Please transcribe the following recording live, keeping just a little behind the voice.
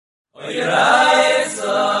We're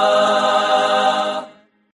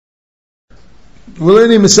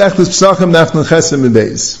learning Masechtas Pesachim Daf Nun Ches Amud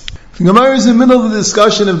Beis. The Gemara is in the middle of the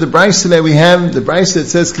discussion of the brayso that we have. The brayso that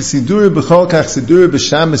says Kisidura b'chol kach sidura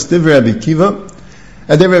b'shamis divrei Rabbi Akiva,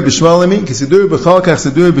 divrei Rabbi Shmuel. Kisidura b'chol kach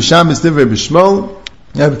sidura b'shamis divrei Rabbi Shmuel.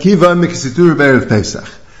 Rabbi Akiva mikisidura b'erev Pesach.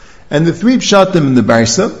 And the three pshatim in the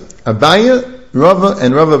brayso: Abaya, Rava,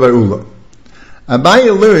 and Rava bar Ula.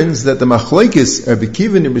 Abaya learns that the machlokes Rabbi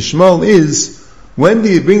Akiva and Rabbi Shmuel is when do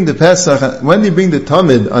you bring the Pesach? When do you bring the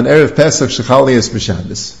Tamid on erev Pesach shechalias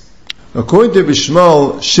b'Shabbos? According to Rabbi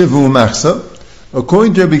Shmuel, Shivu Machsa.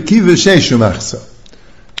 According to Rabbi Akiva, Sheishu Machsa.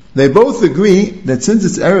 They both agree that since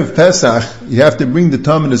it's erev Pesach, you have to bring the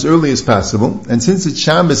Tamid as early as possible, and since it's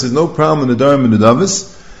Shabbos, there's no problem in the Darim and the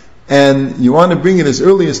Davis, and you want to bring it as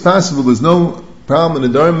early as possible. There's no problem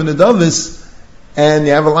in the Darim and the Davis, and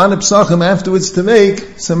you have a lot of Pesachim afterwards to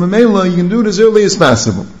make. So Mamela, you can do it as early as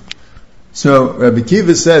possible. So Rabbi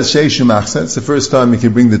Akiva says Sheishu Machsa. It's the first time you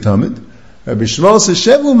can bring the Tamid. Rabbi Shmuel says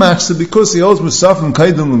Shevu Machsa because he holds Musafim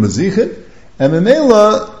Kaidum L'Mazichin, and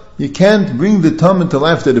Mamela you can't bring the Tamid till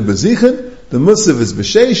after the Bazichin. The Musaf is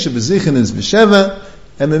B'Sheish, the Bazichin is B'Sheva,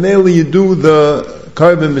 and Mamela you do the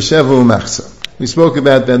Karban B'Shevu Machsa. We spoke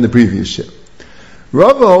about that in the previous year.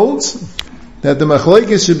 Rava holds that the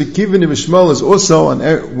machlokes should be given to Shmuel is also on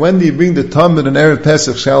when do you bring the Tamid on erev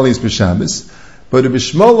Pesach Shalis b'Shabbos. But Rabbi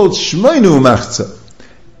Shmuel holds Shmeinu Machza,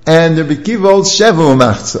 and Rabbi Akiva holds Shevu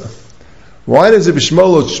Machza. Why does Rabbi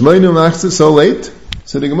Shmuel hold Shmeinu Machza so late?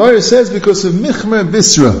 So the Gemara says because of Michmer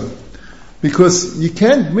Bisra. Because you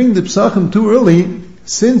can't bring the Pesachim too early,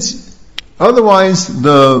 since otherwise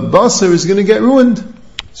the Basar is going to get ruined.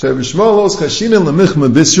 So Rabbi Shmuel holds Chashina L'Michmer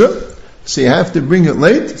Bisra, so you have to bring it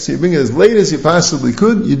late, so you bring it as late as you possibly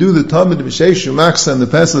could. You do the Tamid B'Sheishu Machza and the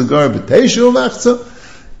Pesach Gar B'Teishu Machza.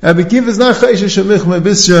 Rabbi Akiva is not Chaysha Shemichma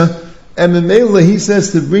Bisra, and Mamela he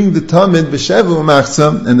says to bring the Tamid B'Shevu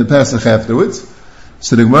Machza and the Pesach afterwards.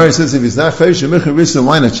 So the Gemara says if he's not Chaysha Shemichma Bisra,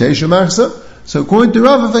 why not Sheishu Machza? So according to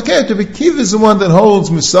Rav Avaket, Rabbi Akiva is the one that holds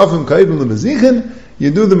Musafim Kaidum L'Mazichin.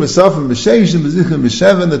 You do the Musafim B'Sheish, the Mazichin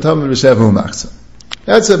B'Sheva, and the Tamid B'Shevu Machza.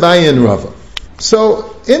 That's Abaya and Rava.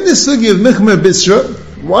 So in the sugi of Michmer Bisra,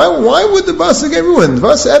 why would the basa get ruined?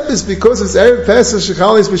 Vas epis, because it's erev Pesach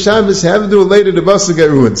shechalis b'Shabbos, you have to do it later, the basa get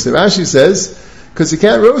ruined. So Rashi says, because you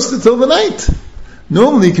can't roast it till the night.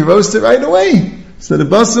 Normally you can roast it right away, so the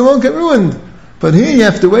basa won't get ruined. But here you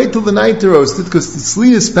have to wait till the night to roast it, because the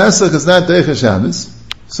Tzlius Pesach is not Deicha Shabbos.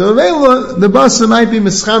 So the basa might be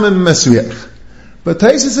mischam and mesuyach. But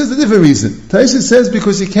Taisa says a different reason. Taisa says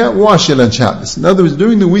because you can't wash it on Shabbos. In other words,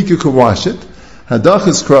 during the week you can wash it.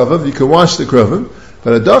 Hadachas kravav, you can wash the kravav.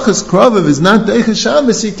 But Hadachas kravav is not Deicha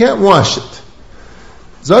Shabbos, you can't wash it.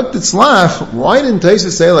 Zok Tzlach, why didn't Taisa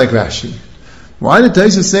say like Rashi? Why did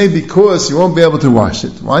Taisa say because you won't be able to wash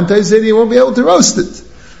it? Why didn't Taisa say that you won't be able to roast it?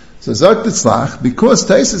 So Zok Tzlach, because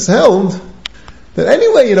Taisa's held that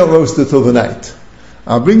anyway you don't roast it till the night.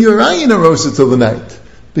 I'll bring you a raya, you don't roast it till the night.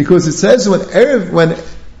 Because it says when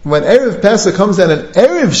Erev Pesach comes out on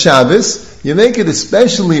Erev Shabbos, you make it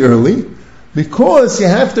especially early, because you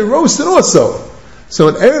have to roast it also. So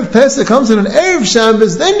when Erev Pesach comes in on Erev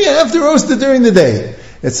Shabbos, then you have to roast it during the day.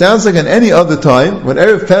 It sounds like on any other time, when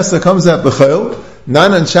Erev Pesach comes out b'chol,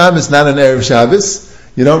 not on Shabbos, not on Erev Shabbos,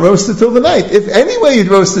 you don't roast it till the night. If anyway you'd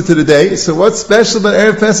roast it to the day, so what's special about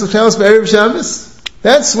Erev Pesach Shabbos for Erev Shabbos?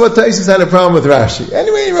 That's what Taisus had a problem with Rashi.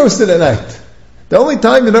 Anyway you roast it at night. The only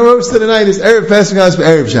time you don't roast it at night is Erev Pesach Shabbos for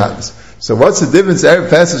Erev Shabbos. So what's the difference Erev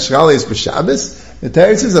Pesach Shabbos for Shabbos? The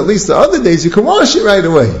Torah says at least the other days you can wash it right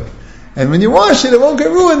away. And when you wash it, it won't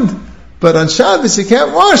get ruined. But on Shabbos, you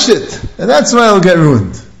can't wash it. And that's why it'll get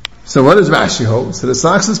ruined. So what does Rashi hold? So the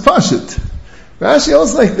Slach says Pashit. Rashi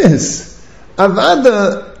holds like this.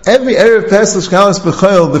 Avada, every Erev Pesach Shabbos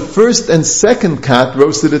B'chol, the first and second kat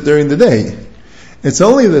roasted it during the day. It's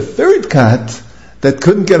only the third kat that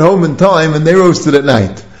couldn't get home in time and they roasted at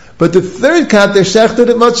night. But the third kat, they shechted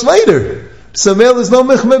it much later. So there's no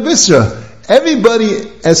Michmer Bisra.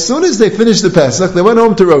 Everybody, as soon as they finished the Pesach, they went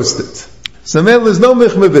home to roast it. So there's no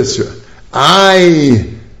Michmer Bisra.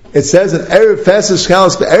 It says in Erev Pesach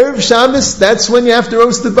Shabbos, but Erev Shabbos, that's when you have to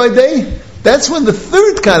roast it by day. That's when the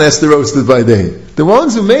third kat has to roast it by day. The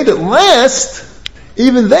ones who made it last,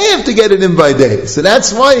 even they have to get it in by day. So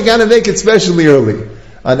that's why you gotta make it specially early.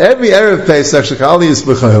 On every Erev Pesach Shabbos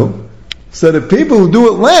B'chol, so the people who do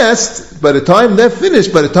it last, by the time they're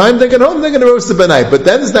finished, by the time they get home, they're going to roast it by night. But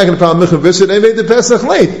then it's not going to problem Michmer Bisra, they made the Pesach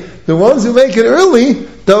late. The ones who make it early,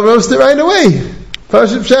 they'll roast it right away.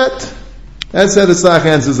 Pashut Pshat. That's how the Slach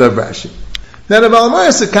answers of Rashi. Now the Baal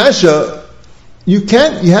Mara Sakasha, you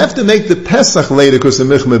have to make the Pesach later because of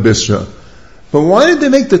Michma Bisra. But why did they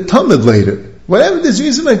make the Tamid later? Whatever there's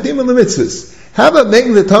reason like Dim and the Mitzvahs. How about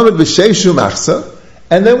making the Tamid b'Sheishu Machsa,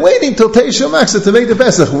 and then waiting till Teishu Machsa to make the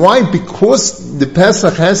Pesach? Why? Because the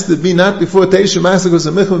Pesach has to be not before Teishu Machsa because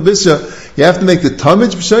of Michma Bisra. You have to make the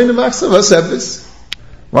Tamid b'Sheishu Machsa?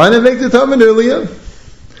 Why not make the Tamid earlier?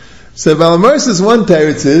 So Balamar says one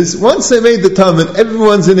teretz is, once they made the Tamid,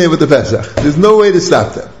 everyone's in there with the Pesach. There's no way to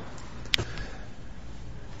stop them.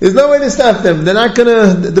 There's no way to stop them. They're not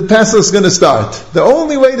the Pesach's gonna start. The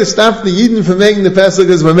only way to stop the Yidden from making the Pesach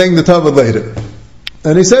is by making the Tamid later.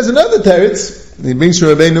 And he says another teretz, he brings from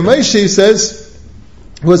Rabbeinu Moshe, he says,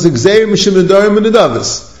 was Gzeir Mishum Nedarim and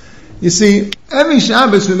Nedavos. You see, every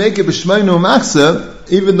Shabbos we make it b'Shmeinu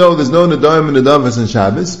Machsa, even though there's no Nedarim and Nedavos in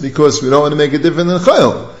Shabbos, because we don't want to make it different than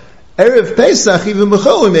Chayil. Erev Pesach, even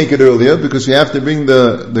b'Chol, we make it earlier because we have to bring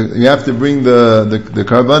the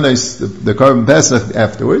Karban Pesach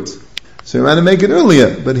afterwards. So we want to make it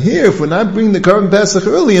earlier. But here, if we're not bringing the Karban Pesach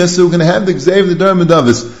earlier, so we're going to have the Gzeir of the Nedarim and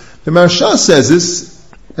Nedavos. The Maharsha says this,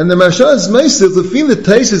 and the Maharsha is Meisel, the feel the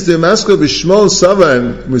Taisis the Maskal b'Shmol Sava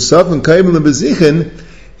and Musaf and Kaimel and Bezichin.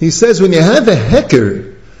 He says when you have a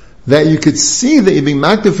hecker that you could see that you're being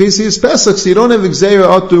makdav Yisrael's Pesach, so you don't have Gzeir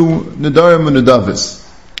Atu Nedarim and Nedavos.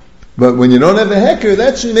 But when you don't have a hecker,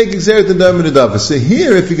 that should make Gzeir Nedarim and Nedavos. So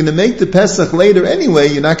here, if you're going to make the Pesach later anyway,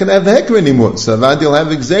 you're not going to have the hecker anymore. So Avad you'll have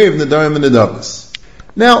Gzeir of Nedarim and Nedavos.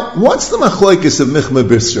 Now, what's the machlokes of Michma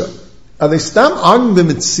Bisra? Are they stam arguing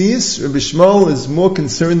the Metzias? Rabbi Shmuel is more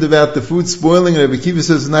concerned about the food spoiling, and Rabbi Kiva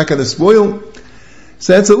says it's not going to spoil.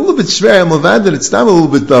 So it's a little bit shver. I'm avad that it's stam a little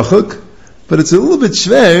bit dachuk, but it's a little bit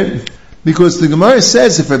shver because the Gemara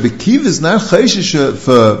says if Rabbi Kiva is not chayshish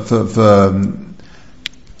for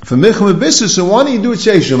Michma Bisra, so why don't you do it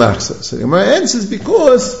Sheishu Machsa? So the Gemara answers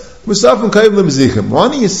because Musaf and Kayv Lemzichim. Why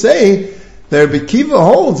don't you say that Rabbi Kiva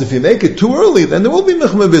holds if you make it too early, then there will be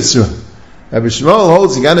Michma Bisra. Rabbi Shmuel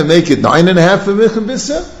holds you got to make it 9.5 for Michma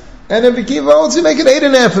Bisra, and Rabbi Kiva holds you make it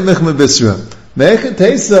 8.5 for Michma Bisra. Me'echet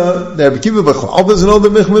Teisa, the Rabbi Kiva B'chal doesn't hold the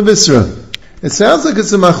Michma Bisra. It sounds like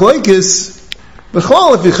it's a machlokes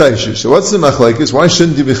B'chal if you chayshish. So what's the machlokes? Why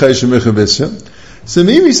shouldn't you be chayshish Michma Bisra? So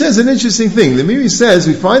Miri says an interesting thing. The Miri says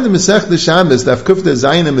we find the Masech Shabbos Daf Kufta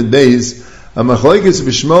Zayin and Days a machlokes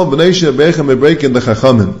b'Shmuel b'nei She'abrecha Mebrekin the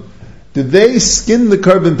Chachamim. Did they skin the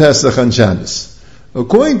Karban Pesach on Shabbos?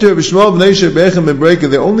 According to Rabbi Shmuel b'nei She'abrecha Mebrekin,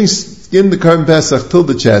 they only skin the Karban Pesach till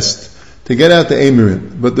the chest to get out the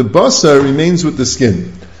Amirim, but the basar remains with the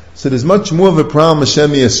skin. So there's much more of a problem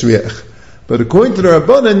Hashem Yisriach. But according to the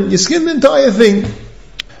Rabbanan, you skin the entire thing.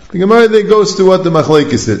 The Gemara there goes to what the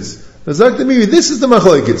machlokes is. This is the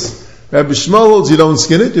machlokes. Rabbi Shmuel holds you don't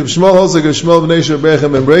skin it. Rabbi Shmuel holds like Rabbi Shmuel b'nei She'abrecha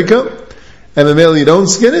Mebrekin, and the male you don't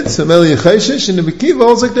skin it. So male you chayshish, and the Kiva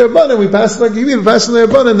holds like the Rabbanan. We pass like you pass on the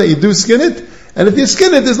Rabbanan that you do skin it, and if you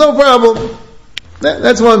skin it, there's no problem.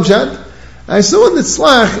 That's one shot. I saw in the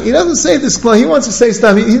Tzlach, he doesn't say this, he wants to say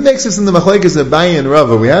stuff, he makes this in the machlokes of Abaye and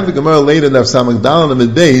Rava. We have the Gemara later in the Samach Dalan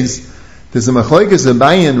and Days. There's a machlokes of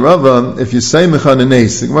Abaye and Rava, if you say Mechan and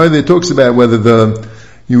Nes. The Gemara there talks about whether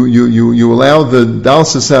you allow the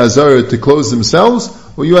Dalsa Sa'azara to close themselves,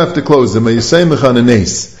 or you have to close them, or you say Mechan and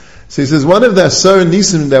Nes. So he says, one of the Asar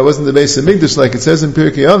Nisim that wasn't the base of Mikdash, like it says in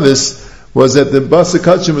Pirkei Avos, was that the Basa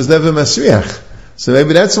Kachim was never Masriach. So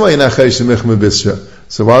maybe that's why you're not Chayshem Michma Bisra.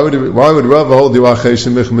 So why would Rava hold you are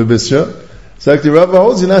Chayshem Michma Bisra? It's like the Rava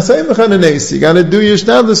holds you not saying Mechan and Nes. You gotta do your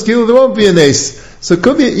Shnadlis Kilo, there won't be a Nes. So it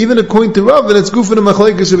could be, even according to Rava, that's good for the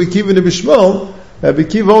Machlekes Rabbi Kiva and Rabbi Shmuel. Rabbi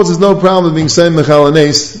Kiva holds there's no problem with being saying Mechal and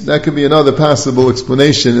Nes. That could be another possible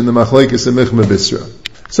explanation in the Machlekes of Michma Bisra.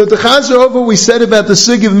 So to Chazar over, we said about the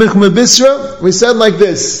Sug of Michma Bisra, we said like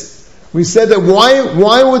this. We said that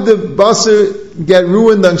why would the basar get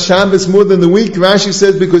ruined on Shabbos more than the week? Rashi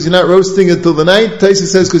says because you're not roasting it till the night. Taisa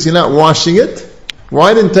says because you're not washing it.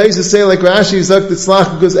 Why didn't Taisa say like Rashi Zak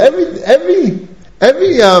Tzlach? Because every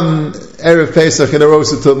Erev Pesach in a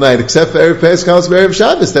roast till night, except for Erev Pesach calls for Erev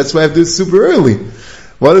Shabbos. That's why I have to do it super early.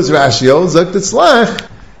 What does Rashi hold? Zak Tzlach.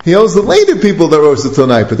 He holds the later people that roast it till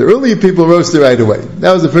night, but the earlier people roast it right away.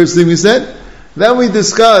 That was the first thing we said. Then we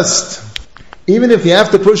discussed, even if you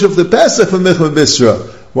have to push off the Pesach for Michma Bisra,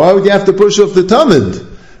 why would you have to push off the Tamid?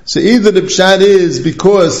 So either the Pshat is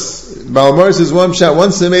because Balmar says one Pshat,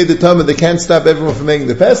 once they made the Tamid, they can't stop everyone from making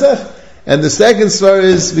the Pesach, and the second svar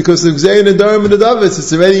is because of Gzeir Nedarim and Nedavos.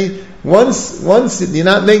 It's already, once you're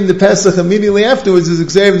not making the Pesach immediately afterwards, it's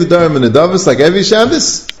Gzeir Nedarim and Nedavos, like every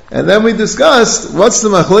Shabbos. And then we discussed, what's the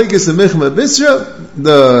machlokes of Michma Bisra?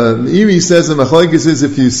 The Iri says the machlokes is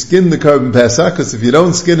if you skin the Karban Pesach, because if you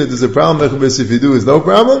don't skin it, there's a problem. Michma Bisra, if you do, is no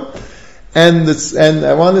problem. And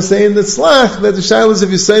I want to say in the Tzlach that the Shaila is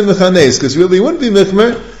if you say Mechanes, because really it wouldn't be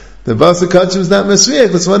Mechmer. The Basa Kachim is not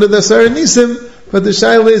Masriach, that's one of the Asar Nisim, but the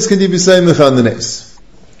Shaila is, can you be saying Mechanes?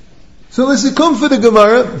 So let's come for the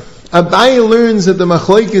Gemara. Abaye learns that the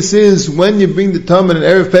Machlokes is when you bring the Tamid and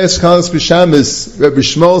Erev Pesach Chalas B'Shabbos, Rabbi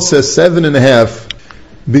Shmuel says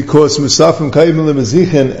 7.5, because Musafim Kaimel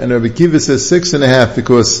Mezichin, and Rabbi Kiva says 6.5,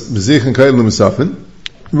 because Mezichin Kaimel Musafim.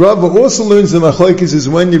 Rabbi also learns the Machlokes is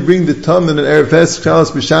when you bring the Tamid and Erev Pesach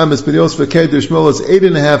Chalas B'Shabbos, but he also for Rabbi Shmuel is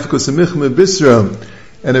 8.5, because of Michmeh Bisra,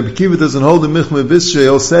 and Rabbi Kiva doesn't hold the Michmeh Bisra, he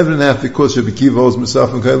holds 7.5, because Rabbi Kiva holds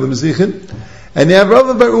Musafim Kaimel Mezichin. And you have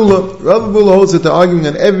Rava Bar Ula. Rava Bar Ula holds that they're arguing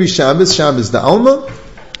on every Shabbos the Alma,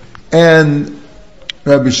 and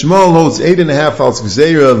Rabbi Shmuel holds 8.5 als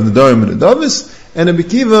Gzeira of the Nedarim and the Davis, and Rabbi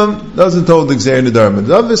Kiva doesn't hold the Gzeira and the Nedarim and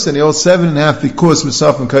the Davis, and he holds 7.5 because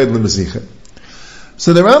Musaf and Kaid L'Mezichin.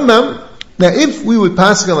 So the Rambam, now if we would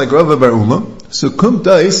pass it like Rava Bar Ula, so Kum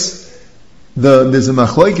Dais, there's a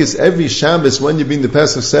Machlokes every Shabbos when you bring the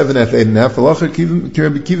Pesach 7.5, 8.5, Alacha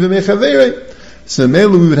Rabbi Kiva Mechavere. So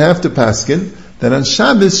Melu we would have to paskin that on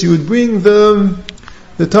Shabbos you would bring the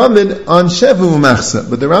Tamid on Sheva U'Machsa.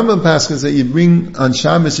 But the Rambam paskins that you bring on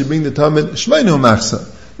Shabbos, you bring the Tamid Shmeinu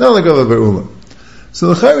U'Machsa. Not like Rava Bar Ula. So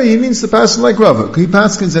l'chari he means to paskin like Rava. He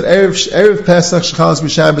paskins that Erev Pesach Shechalas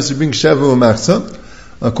B'Shabbos you bring Sheva U'Machsa.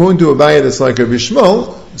 According to Abaye that's like Rabbi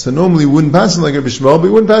Shmuel. So normally we wouldn't paskin like Rabbi Shmuel, but we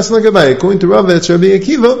wouldn't paskin like Abaye. According to Rava it's Rabbi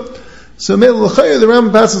Akiva. So Melu l'chari the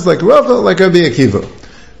Rambam paskins like Rava, like Rabbi Akiva.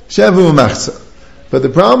 Sheva U'Machsa. But the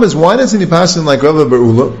problem is, why doesn't he pass in like Rava Bar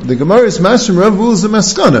Ula? The Gemara is Master Rava Ula is a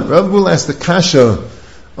maskana. Rava Ula asks the kasha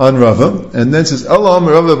on Rava, and then says, Allah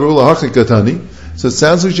Amar Rava Bar Ula hachikatani. So it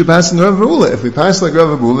sounds like you're passing Rava Bar Ula. If we pass like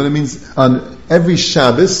Rava Bar Ula, it means on every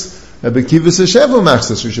Shabbos, Rabbi Kiva says Sheva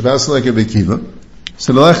Machsa, so we should pass like Rabbi Kiva.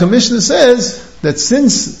 So the Lechem Mishnah says that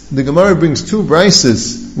since the Gemara brings two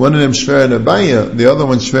brises, one of them Shver and Abaye, the other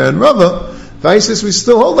one Shver and Rava, Vaisis, we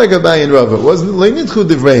still hold like Abaye and Rava. It wasn't Leinitchu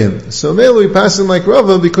Divrayim. So Melu we pass him like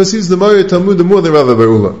Rava because he's the Mari Talmud more than Rava Bar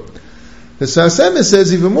Ula. The Sas Emes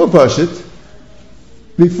says even more pashit.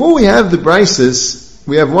 Before we have the brises,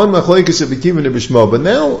 we have one Machlokes of Rabbi Kiva and Rabbi Shmuel. But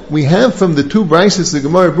now we have from the two brises the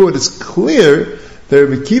Gemara brought, it's clear that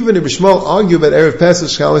Rabbi Kiva and Rabbi Shmuel argue about Erev Pesach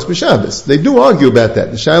Shalos B'Shabbos. They do argue about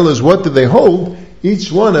that. The Shaila is what do they hold?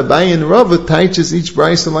 Each one, Abaye and Rava, teaches each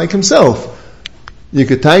brisa like himself. You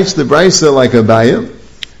could teach the brisa like Abaye,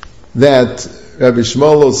 that Rabbi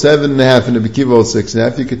Shmuel holds 7.5 and Rabbi Kiva holds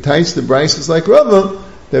 6.5. You could teach the brises like Rava,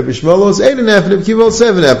 that Rabbi Shmuel holds 8.5 and Rabbi Kiva holds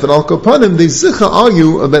 7.5. And Al Kopanim, they zicha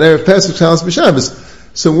argue about Erev Pesach Shalos B'Shabbos.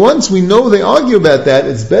 So once we know they argue about that,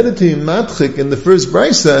 it's better to be matchik in the first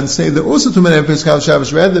brisa and say that also to Erev Pesach Shalos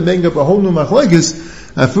B'Shabbos, rather than making up a whole new machlokes,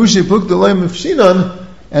 afushi puk delayim mefshinan.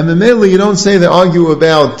 And Memela, you don't say they argue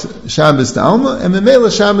about Shabbos to Alma, and Memela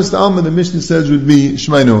Shabbos to Alma, the Mishnah says would be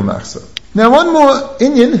Shmeinu Machsa. Now one more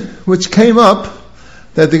inyan, which came up,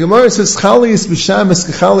 that the Gemara says, Chaliis b'Shabbos,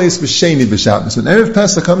 Chaliis b'Sheni b'Shabbos. When Erev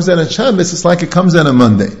Pesach comes down on Shabbos, it's like it comes down on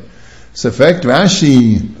Monday. So in fact,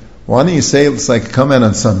 Rashi, why don't you say it's like it comes out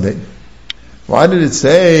on Sunday? Why did it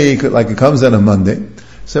say like it comes out on Monday?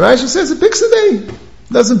 So Rashi says it picks a day.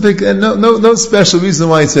 Doesn't pick, no special reason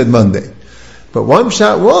why it said Monday. But one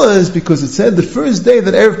shot was because it said the first day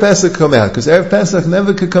that Erev Pesach come out, because Erev Pesach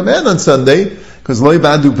never could come out on Sunday, because Loi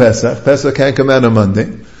Badu Pesach, Pesach can't come out on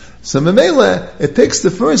Monday. So Memela, it picks the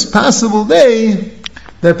first possible day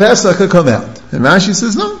that Pesach could come out. And Rashi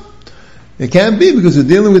says no, it can't be because we're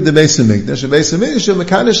dealing with the Beis Hamikdash. The Beis Hamikdash,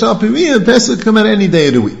 Mekadosh Al Piriyah, Pesach come out any day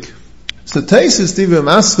of the week. So Taisus Tivim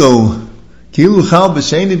Asko, Kilu Chal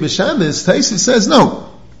B'Sheni B'Shabbos, Taisus says no.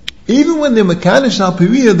 Even when they're Mekadosh Al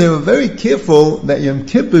Piriyah, they were very careful that Yom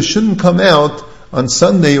Kippur shouldn't come out on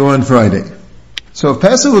Sunday or on Friday. So if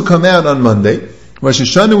Pesach would come out on Monday, Rosh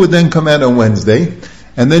Hashanah would then come out on Wednesday,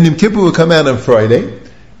 and then Yom Kippur would come out on Friday,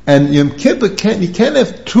 and Yom Kippur you can't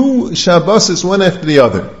have two Shabbos one after the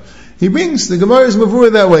other. He brings, the Gemara is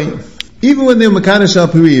Mavur that way. Even when they're Mekadosh Al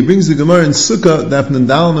Piriyah, he brings the Gemara in Sukkah, Daf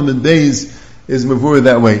Nandal and Beis is Mavur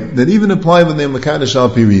that way. That even apply when they're Mekadosh Al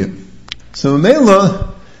Piriyah. So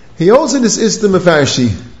Mela, he also this Ista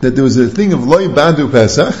Mefarshi, that there was a thing of Loi Badu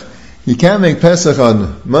Pesach. You can't make Pesach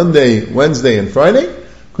on Monday, Wednesday, and Friday,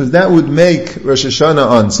 because that would make Rosh Hashanah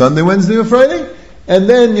on Sunday, Wednesday, or Friday, and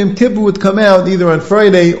then Yom Kippur would come out either on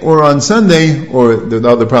Friday or on Sunday, or the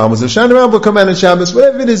other problem was Hoshana Rabbah would come out on Shabbos,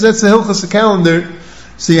 whatever it is, that's the Hilchas calendar.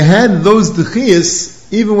 So you had those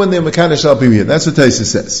Dechiyas, even when they're Mekadosh Al Piriyah. That's what Taisa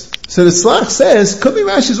says. So the Slach says, Kumi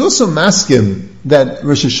Rashi is also maskim that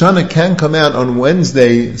Rosh Hashanah can come out on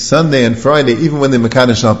Wednesday, Sunday, and Friday, even when they're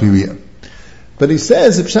Mekadosh Al Piriyah. But he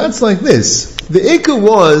says, if Pshat's like this, The ikka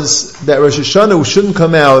was that Rosh Hashanah shouldn't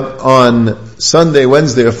come out on Sunday,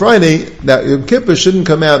 Wednesday, or Friday. That Yom Kippur shouldn't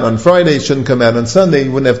come out on Friday, shouldn't come out on Sunday.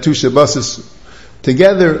 You wouldn't have two Shabbosos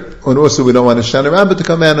together. And also we don't want Hoshana Rabbah to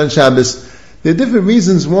come out on Shabbos. There are different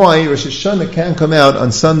reasons why Rosh Hashanah can't come out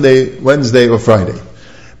on Sunday, Wednesday, or Friday.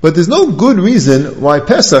 But there's no good reason why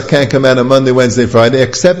Pesach can't come out on Monday, Wednesday, Friday,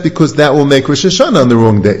 except because that will make Rosh Hashanah on the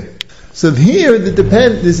wrong day. So here,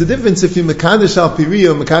 there's a difference if you Mekadesh al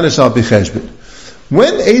Piriyah or Mekadesh al Picheshbon.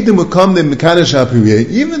 When Eidim will come to Mekadesh al Piriyah,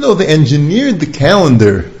 even though they engineered the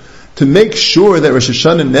calendar to make sure that Rosh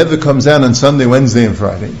Hashanah never comes out on Sunday, Wednesday, and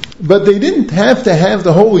Friday, but they didn't have to have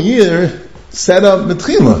the whole year set up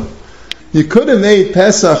Metchila. You could have made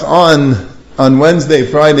Pesach on Wednesday,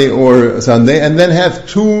 Friday, or Sunday, and then have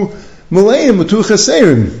two Mulayim or two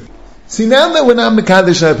Chaserim. See, now that we're not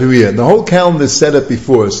Mekadesh HaPiriyah, the whole calendar is set up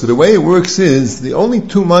before, so the way it works is, the only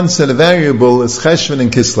 2 months that are variable is Cheshvan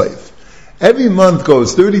and Kislev. Every month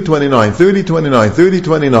goes 30-29, 30-29,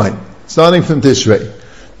 30-29, starting from Tishrei.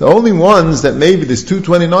 The only ones that maybe there's 2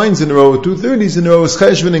 29s in a row or 2 30s in a row is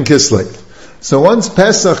Cheshvan and Kislev. So once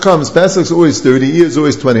Pesach comes, Pesach's always 30, Iyar is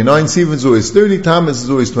always 29, Sivan is always 30, Tammuz is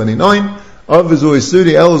always 29, Av is always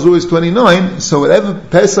 30, El is always 29, so whatever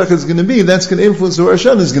Pesach is going to be, that's going to influence what Rosh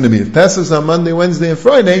Hashanah is going to be. If Pesach is on Monday, Wednesday, and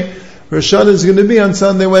Friday, Rosh Hashanah is going to be on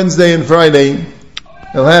Sunday, Wednesday, and Friday.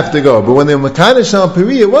 They'll have to go. But when they're Mekadesh al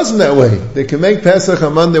Piriyah, it wasn't that way. They can make Pesach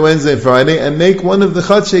on Monday, Wednesday, and Friday, and make one of the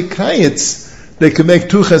Chadshay Kayetz, they can make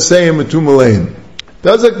 2 Chaseim and 2 Mulayim.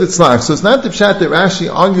 Does like the tzlach. So it's not the pshat that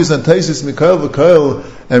Rashi argues on Taisus Mikael v'Koel,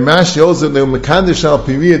 and Rashi also, they were Mekadesh al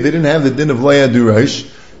Piriyah, they didn't have the din of Leah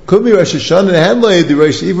Dureish. Could be Rosh Hashanah, they had Leah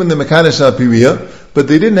Dureish, even the Mekadesh al Piriyah, but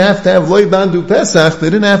they didn't have to have Leah Bandu Pesach, they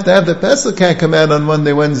didn't have to have the Pesach can't come out on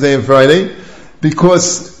Monday, Wednesday, and Friday,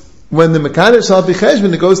 because when the Mekadesh al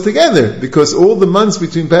Picheshbon, it goes together, because all the months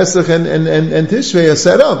between Pesach and Tishrei are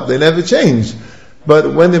set up, they never change.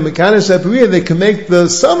 But when the Mekadesh al Piriyah, they can make the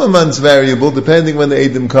summer months variable, depending when the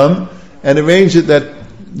Eidim come, and arrange it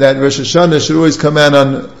that Rosh Hashanah should always come out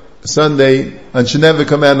on Sunday, and should never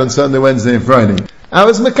come out on Sunday, Wednesday, and Friday. I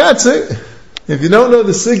was Mekatzer. If you don't know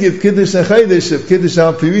the Sigi of Kiddush HaChodesh, of Kiddush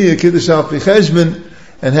al Piriyah, Kiddush al Picheshbon,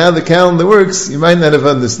 and how the calendar works, you might not have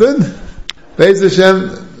understood. Be'ez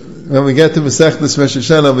Hashem, when we get to Masechtas Rosh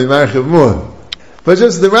Hashanah, I'll be marchiv more. But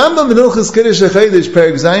just the Rambam in Hilchos Kiddush HaChodesh,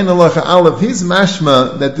 Perek Zayin Halacha Aleph, he's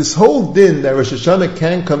mashma that this whole din that Rosh Hashanah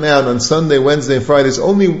can come out on Sunday, Wednesday, and Friday is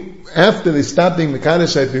only after they stop being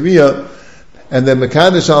Mekadesh al Piriyah, and then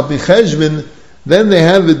Mekadesh al Picheshbon, then they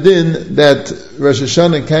have a din that Rosh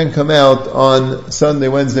Hashanah can come out on Sunday,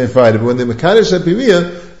 Wednesday, and Friday. But when the Mekadesh al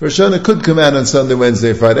Piriyah, Rosh Hashanah could come out on Sunday,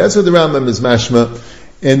 Wednesday, and Friday. That's what the Rambam is mashma.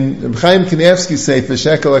 In Chaim Kanievsky's Sefer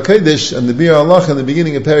Shekel HaKodesh, on the Bir Allah, in the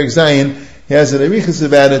beginning of Perek Zayin, he has an arichas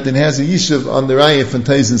about it, and he has a yishuv on the Raya from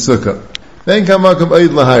Taiz and Sukkah. Then kamakam oid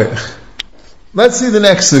lahar. Let's see the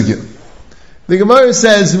next sugya. The Gemara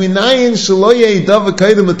says, "Minayin shaloyei dava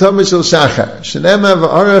kaidem l'tamid shel shachar shenema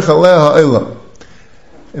v'arach aleh ha'olam."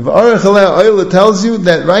 If arach aleh ha'olam tells you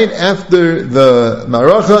that right after the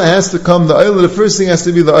maracha has to come the olam, the first thing has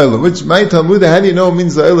to be the olam. Which my Talmud, how do you know it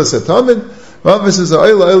means the olam satamid? Rav says the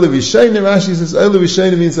olam v'shayna. Rashi says olam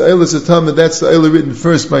v'shayna means the olam satamid. That's the olam written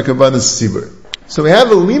first by Kabbanas Tzibur. So we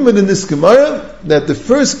have a limit in this Gemara that the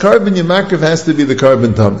first carbon Yamakrav has to be the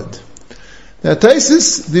carbon tamid. Now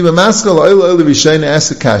Taisus, the Mamaskal Oila Vishayna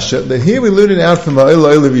asks a kasha, that here we learn it out from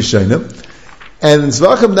Oila Vishayna, and in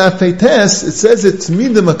Zvacham Daf Tes, it says it's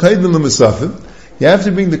Midah Makaidim L'Musafim, you have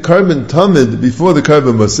to bring the carbon tamid before the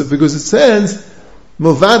carbon musaf, because it says,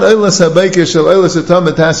 Mulvad Oila Sabaika Shal Oila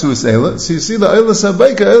Satamid Tasu Esela, so you see the Oila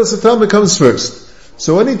Sabaika, Oila Satamid comes first.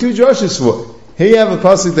 So what are two Joshes for? Here you have a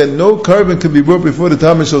pasuk that no carbon can be brought before the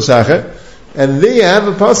tamid shel shachar, and there you have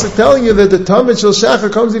a pasuk telling you that the tamid shel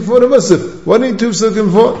shachar comes before the musaf. What are you two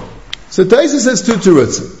psukim for? So Taisa says two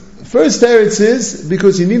terutzim. First teretz is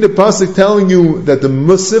because you need a pasuk telling you that the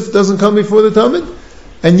musaf doesn't come before the tamid,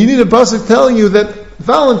 and you need a pasuk telling you that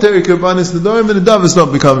voluntary karbanis, the darim and the davas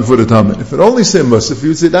don't become before the tamid. If it only said musaf, you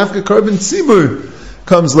would say dafka carbon tzibur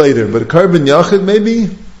comes later, but a carbon yachid maybe.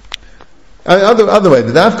 Other way,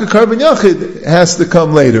 the dafka carbon yachid has to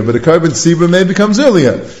come later, but a carbon tzibur maybe comes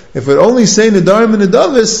earlier. If it only say nedarim and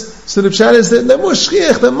nedavis, so the pshat is that they're more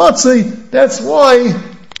shchiach, they're matzah. That's why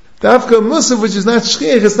dafka musaf, which is not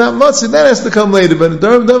shchiach, it's not matzah, that has to come later. But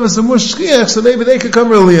nedarim and nedavis are more shchiach, so maybe they could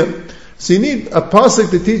come earlier. So you need a pasuk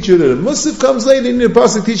to teach you that a musaf comes later, you need a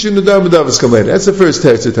pasuk to teach you nedarim and nedavis come later. That's the first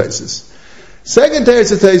teretz of Taisus. Second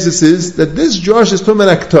teretz of Taisus is that this Josh is talking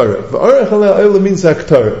about aktara. V'arach aleh ha'olam means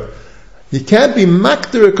aktara. You can't be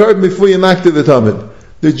makter a carbon before you makter the tamid.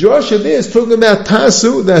 The Joshua there is talking about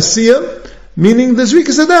tasu, the asiyah, meaning the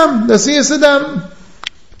Zrikas Adam, the Siyas Adam.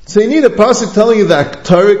 So you need a pasuk telling you the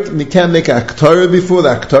Aktarik, and you can't make a Aktara before the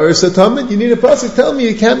Aktara Satamid. You need a pasuk telling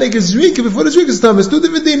you can't make a Zrika before the Zrika Satamid. It's two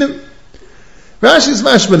different dinim. Rashi is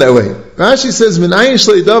mashma that way. Rashi says, Minayin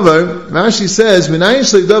Shlei Davar,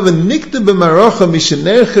 Nikta b'marocha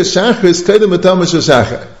mishenercha shachris kaidem atama shel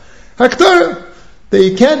shachar. Aktara. That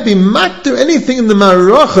you can't be makter anything in the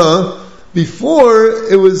marocha before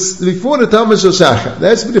the Talmud Shel Shachar.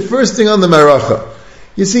 That's the first thing on the Maracha.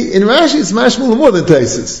 You see, in Rashi it's mashmul more than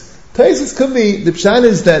Taisus. Taisus could be, the pshat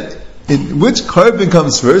is that which carbon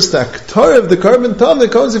comes first? The aktar of the carbon Talmud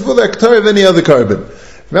comes before the aktar of any other carbon.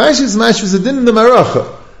 Rashi's mashmul is a din in the Maracha.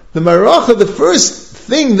 The Maracha, the first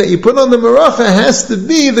thing that you put on the Maracha has to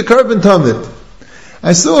be the carbon Talmud.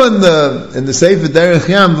 I saw in the Sefer Derech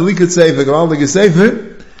Yam, the Likud Sefer, Gavaldige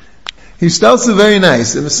Sefer, he tells it very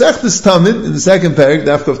nice. In Masechtas Tamid, in the second parak,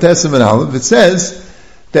 Daf Kov Tesem and Aleph, it says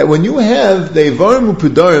that when you have the Ivarim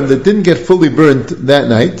U'Pudarim that didn't get fully burnt that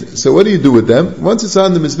night, so what do you do with them? Once it's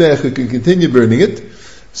on the Mizbech, you can continue burning it.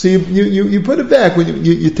 So you put it back. When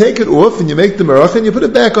you take it off and you make the Maracha, and you put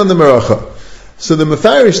it back on the Maracha. So the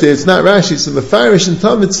Mefarish there, it's not Rashi, so Mefarish in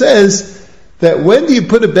Talmud says that when do you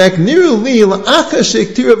put it back?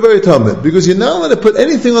 Because you're not allowed to put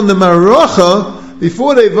anything on the Maracha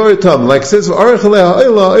before they Varatam. Like it says, so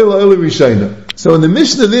when the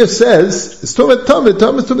Mishnah there says, it's talking about Talmud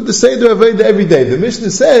talking about the Seder Aveda every day. The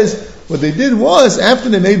Mishnah says, what they did was, after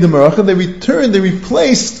they made the Maracha, they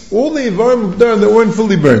replaced all the Ivarim that weren't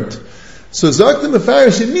fully burnt. So Zakta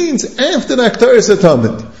Mefarish, it means after the Aktaris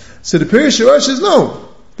HaTalmud. So the Pirish Rosh says, no.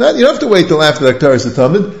 You don't have to wait till after the Aktaris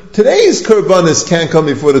HaTalmud. Today's Karbanis can't come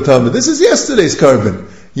before the Talmud. This is yesterday's carbon.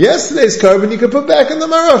 Yesterday's carbon you can put back in the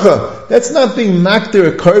Maracha. That's not being makter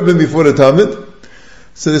a carbon before the Talmud.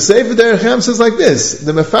 So the Sefer Derech Yam says like this.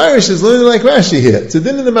 The Mefarish is learning like Rashi here. It's a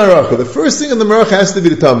din in the Maracha. The first thing in the Maracha has to be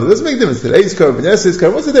the Talmud. It doesn't make a difference. Today's carbon, yesterday's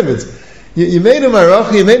carbon. What's the difference? You made a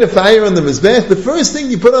Maracha, you made a fire on the Mizbech. The first thing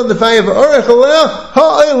you put on the fire, you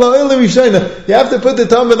have to put the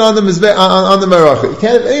Talmud on the Mizbech, on the Maracha. You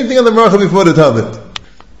can't have anything on the Maracha before the Talmud.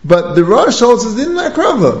 But the Rosh holds is din in the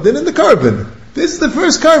Akrava, din in the carbon. This is the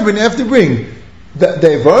first carbon you have to bring. The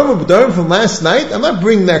Ivarim U'Pudarim from last night, I'm not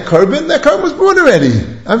bringing that carbon. That carbon was brought already.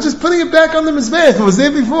 I'm just putting it back on the Mizbech. It was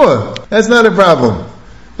there before. That's not a problem.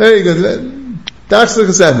 Very good. Now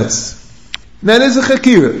there's a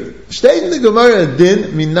Chakira. Steht in the Gemara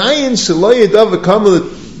din, minayin shelo yedav v'kamal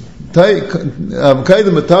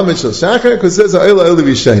kaidem atamid shel shachar, because it says ha'olah olah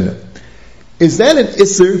v'yishayna. Is that an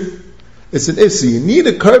isser? It's an isser. You need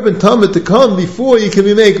a carbon tamid to come before you can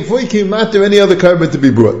matter any other carbon to be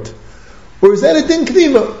brought. Or is that a din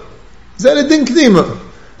k'dima?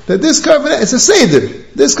 That this carbon, it's a seder.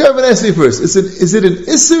 This carbon has to be first. Is it an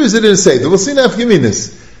isser or is it a seder? We'll see now if you mean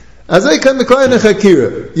this. As I come to Kohen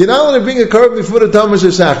Chakira, you're not allowed to bring a carbon before the Talmud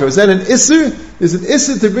Shel Shachar. Is that an isser? Is it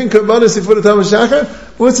isser to bring karbanos before the Talmud Shel Shachar?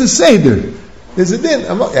 Or it's a seder? There's a din.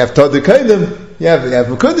 You have Tadar Kaidem, you have a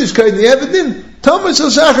Kodesh Kaidem, you have a din. Talmud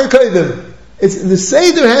Shel Shachar Kaidem. The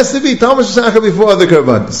seder has to be Talmud Shel Shachar before other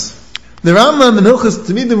karbanos. The Rambam in Hilchos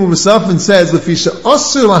Tamidim U'Musafin says, "Lefisha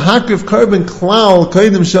asur lahakriv carbon klal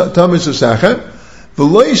kaidem Talmud Shel Shachar,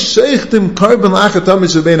 v'lo yisheichtim carbon la'achar Talmud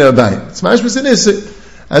Shel Bein Ha'abayim." It's mashmas an isser.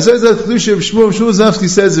 As I said, Chlusha of Shmuel Zafsky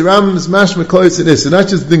says the Rambam is mashma klois in this, and not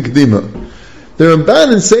just din kedima. The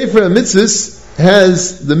Ramban in Sefer HaMitzvos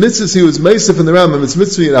has the mitzvahs he was meisef in the Rambam. It's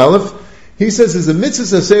mitzvah in Aleph. He says there's a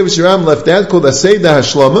mitzvah Aseh which the Rambam left out called Aseh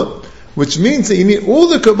Hashlama, which means that you need all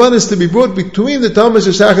the karbanos to be brought between the Talmud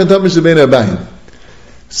Shel Shachar and Talmud Shel Bein Ha'abayim.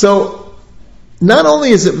 So not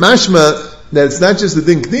only is it mashma that it's not just the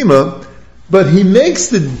din kedima, but he makes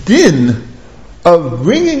the din of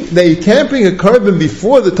bringing, that you can't bring a carbon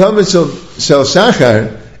before the Talmud Shel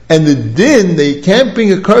Shachar, and the din that you can't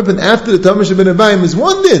bring a carbon after the Talmud Shel Bein Ha'abayim is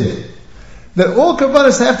one din. That all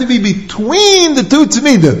karbanos have to be between the two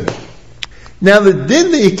tzimidim. Now the din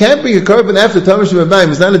that you can't bring a carbon after the Talmud Shel Bein Ha'abayim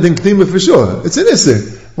is not a din k'dima for sure. It's an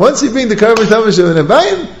isser. Once you bring the carbon Talmud Shel Bein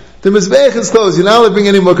Ha'abayim, the Mizbech is closed. You're not allowed to bring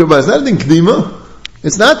any more karbanos. It's not a din k'dima.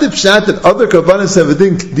 It's not the pshat that other karbanos have a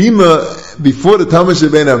din k'dima before the Talmud Shel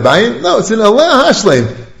Bein Ha'abayim. No, it's an aleh hashleim.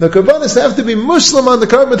 The karbanos have to be muslim on the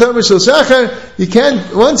carbon Talmud Shel Shachar. You can't,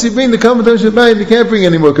 once you bring the carbon Talmud Shel Ha'abayim, you can't bring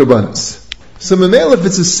any more karbanos. So Mamel, if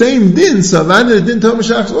it's the same din, so Avana the din Talmud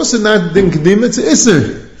Shel Shachar is also not din k'dima, it's an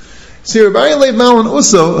isser. See, Rabbi Yalev Malin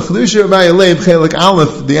also, Chidusha Rabbi Yalev, Chelik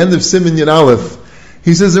Aleph, the end of Siman Yud Aleph,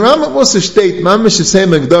 he says, the Rambam also state, Mamish the same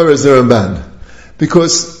Agdara as the Ramban.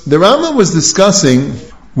 Because the Rambam was discussing,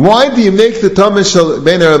 why do you make the Talmud Shel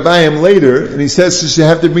Bein Ha'abayim later? And he says, you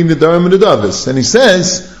have to bring the Darim and the Davis. And he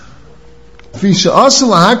says, Fisha asal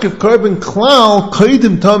lahakif carbon klal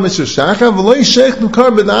kaidim tamish shacha v'loy sheichnu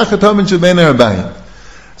carbon acha tamish ben arbaim.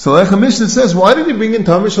 So like Mishnah says, why did he bring in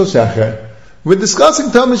tamish shachar? We're discussing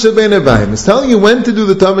tamish ben arbaim. It's telling you when to do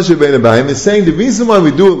the tamish ben arbaim. It's saying the reason why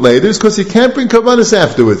we do it later is because you can't bring karbanis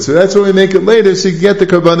afterwards. So that's why we make it later, so you can get the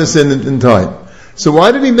karbanis in time. So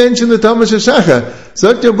why did he mention the tamish shachar?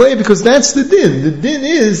 So because that's the din. The din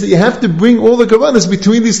is that you have to bring all the karbanis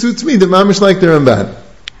between these two tzmi, the mamish like the Ramban.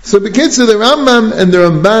 So the kids of the Rambam and the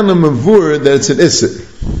Ramban are mavur that it's an isser.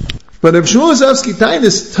 But if Shmuel Zavsky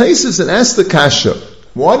Tainis taisus and asks the kasha,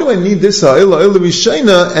 why do I need this ha'ila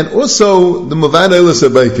rishayna and also the mavad ha'ila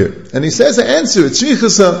sabaykir? And he says the answer, it's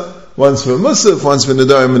shrichasa, once for Musaf, once for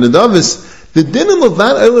Nadarim and Nadavis. The din of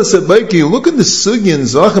mavad ha'ila sabaykir, you look at the sugi and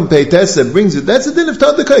Zachem Peites that brings it, that's a din of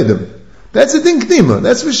Tadakaidim. That's a din kedima.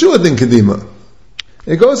 That's for sure a din kedima.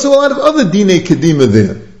 It goes to a lot of other dinei kedima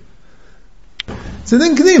there. It's a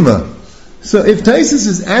din kedima. So if Taisus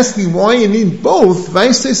is asking why you need both,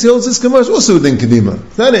 Vaistais holds this commerce also a din kedima.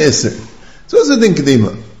 It's not an isser. It's also a din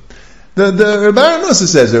kedima. The Rabbaran also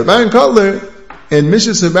says, Rabbaran Kotler in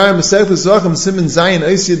Mishas Rabbaran Masechtas Zachem Siman Zayin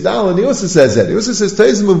Eis Yadal, and he also says that. He also says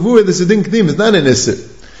Taisus Mavur, this is a din kedima. It's not an isser.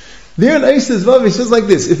 There in Eis Vav, he says like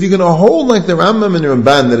this: if you're going to hold like the Rambam and the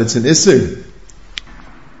Ramban that it's an isser,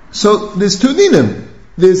 so there's two dinim.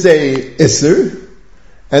 There's a isser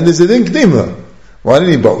and there's a din kedima. Why do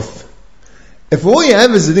you need both? If all you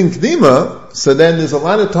have is a din kedima, so then there's a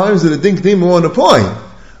lot of times that a din kedima won't apply.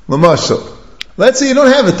 Mamashal. Let's say you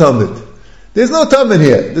don't have a Talmud. There's no Talmud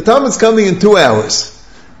here. The Talmud's coming in 2 hours.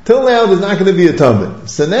 Till now there's not going to be a Talmud.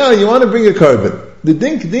 So now you want to bring a carbon. The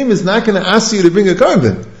din kedima is not going to ask you to bring a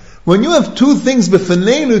carbon. When you have two things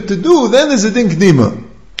b'fanenu to do, then there's a din kedima.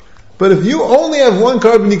 But if you only have one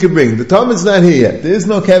carbon you can bring, the Talmud's not here yet. There is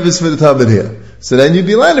no kevis for the Talmud here. So then you'd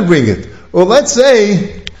be allowed to bring it. Or let's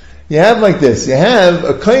say, you have like this, you have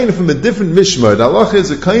a kain from a different mishmar. The halacha is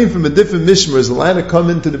a kain from a different mishmar is allowed to come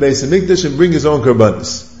into the Beis HaMikdash and bring his own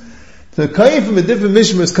karbanos. So the kain from a different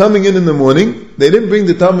mishmar is coming in the morning, they didn't bring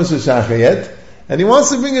the Talmud Shachar yet, and he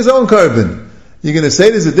wants to bring his own carbon. You're going to say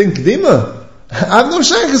there's a din kedima? I have no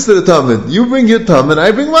shaykhs to the Talmud. You bring your Talmud,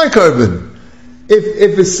 I bring my carbon.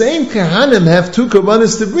 If the same Kahanim have two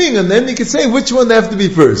karbanos to bring, and then you can say which one they have to be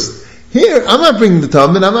first. Here, I'm not bringing the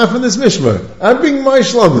Talmud, I'm not from this Mishmar. I'm bringing my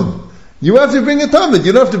Shlomim. You have to bring a Talmud,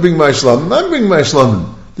 you don't have to bring my Shlomim. I'm bringing my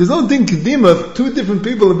Shlomim. There's no din kedima if two different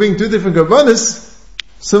people are bringing two different karbanos.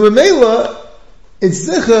 So Mamela, it's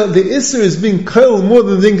zicha, the Isser is being kail more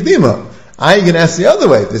than the din kedima. I can ask the other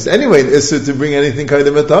way. There's any way Isser to bring anything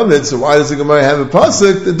kaidem at Talmud, so why does the Gemara have a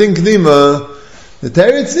pasuk, the din kedima? The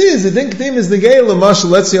Teretz is, the din kedima is negay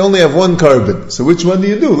l'mashal, let's say you only have one carbon. So which one do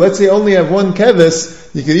you do? Let's say you only have one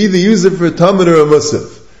keves, you can either use it for a Talmud or a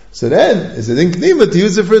Musaf. So then, it's a din kedima to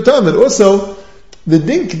use it for a Talmud. Also, the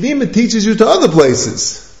din kedima teaches you to other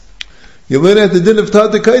places. You learn at the din of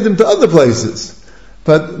Tadakaidim to other places.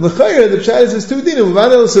 But l'chayr, the pshat is two dinim.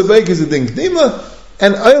 V'adel Sabaik is a din kedima,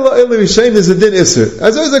 and Ayla Rishain is a din Isser.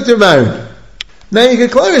 As always like they're married. Now you can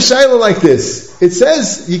clear a shayla like this. It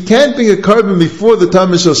says you can't bring a carbon before the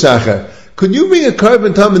Talmud Shel Shachar. Could you bring a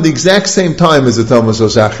carbon Talmud the exact same time as the Talmud Shel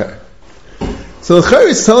Shachar? So the Chayr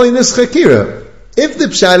is telling this Chakira. If the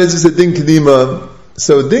pshat is a din kedima,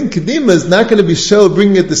 so din kedima is not going to be shel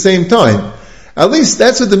bringing it at the same time. At least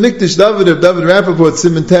that's what the Mikdash David of David Rappaport,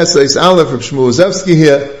 Simon Tessa, Is Aleph from Shmuel Zavsky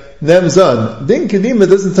here, Nemzan. Din kedima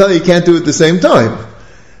doesn't tell you can't do it at the same time.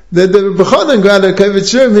 The B'chanan Grada Kavit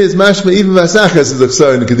Sherm here is mashma even Vasachas is a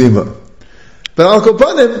chsar in kedima. But Al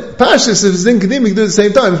Kopanim, Pashas, if it's din kedima, you can do it at the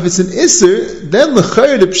same time. If it's an Isser, then the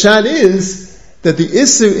Chayr, the pshat is that the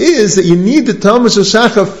Isser is that you need the Talmud Shel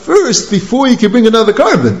Shachar first before you can bring another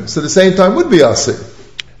carbon. So at the same time would be Asir.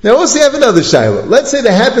 Now also you have another Shiloh. Let's say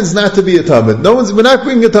there happens not to be a Talmud. We're not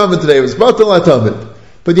bringing a Talmud today, it was Batal HaTalmud.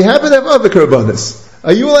 But you happen to have other karbanos.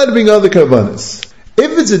 Are you allowed to bring other karbanos?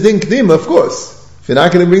 If it's a din kedima, of course. If you're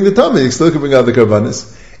not going to bring the Talmud, you still can bring other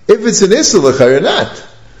karbanos. If it's an Isser, you're not.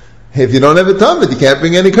 If you don't have a Talmud, you can't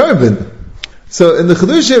bring any carbon. So in the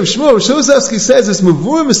Chedush of Shmuel, Shosavsky says it's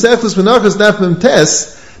Mavur Mesechus Menachos Nafmem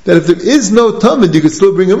Tes, that if there is no Talmud, you could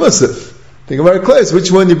still bring a Musaf. The Gemara claims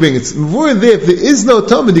which one you bring. It's Mavur there, if there is no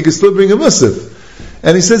Talmud, you could still bring a Musaf.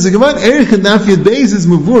 And he says, the Gemara Erich and Nafyad Beis is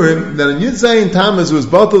Mavur, that in Yud Zayin Tammuz was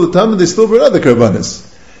Batal the Talmud, they still bring other karbanos.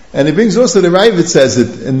 And he brings also the Ravid says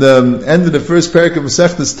it in the end of the first parak of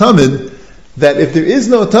Masechtas Talmud, that if there is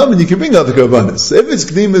no Talmud, you can bring other karbanos. So if it's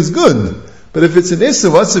Kedima, it's good. But if it's an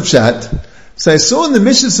Issa, what's the pshat? So I saw in the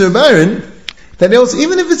Mishnah Baron that else,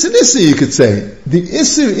 even if it's an Issa, you could say, the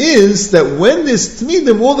Issa is that when there's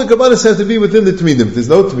Tmidim, all the karbanos have to be within the Tmidim. If there's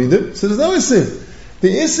no Tmidim, so there's no Issa. The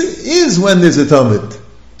Isser is when there's a Talmud.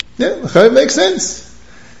 Yeah, it makes sense.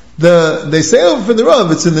 They say over from the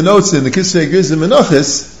Rav, it's in the notes in the Kisvei Grizim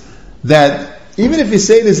Menachis, that even if you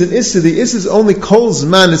say there's an Isser, the Isser is only Kol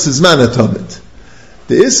Zman, it's a Zman HaTamid.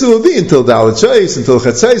 The Isser will be until Dalet Shais, until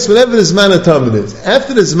Chatzais, whenever the Zman HaTamid is.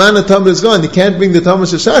 After the Zman HaTamid is gone, you can't bring the Talmud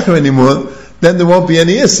Shachar anymore, then there won't be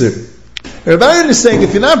any Isser. Rav Aaron is saying,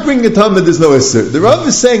 if you're not bringing a Talmud, there's no Isser. The Rav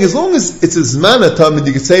is saying, as long as it's a Zman HaTamid,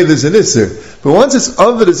 you can say there's an Isser. But once it's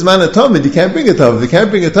over the Zman HaTamid, you can't bring a Talmud. If you can't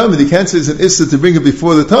bring a Talmud, you can't say there's an Isser to bring it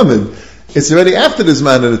before the Talmud. It's already after the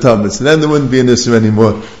Zman of the Talmud, so then there wouldn't be an Isser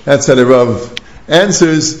anymore. That's how the Rav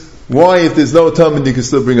answers why, if there's no Talmud, you can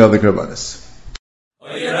still bring other Karbanos.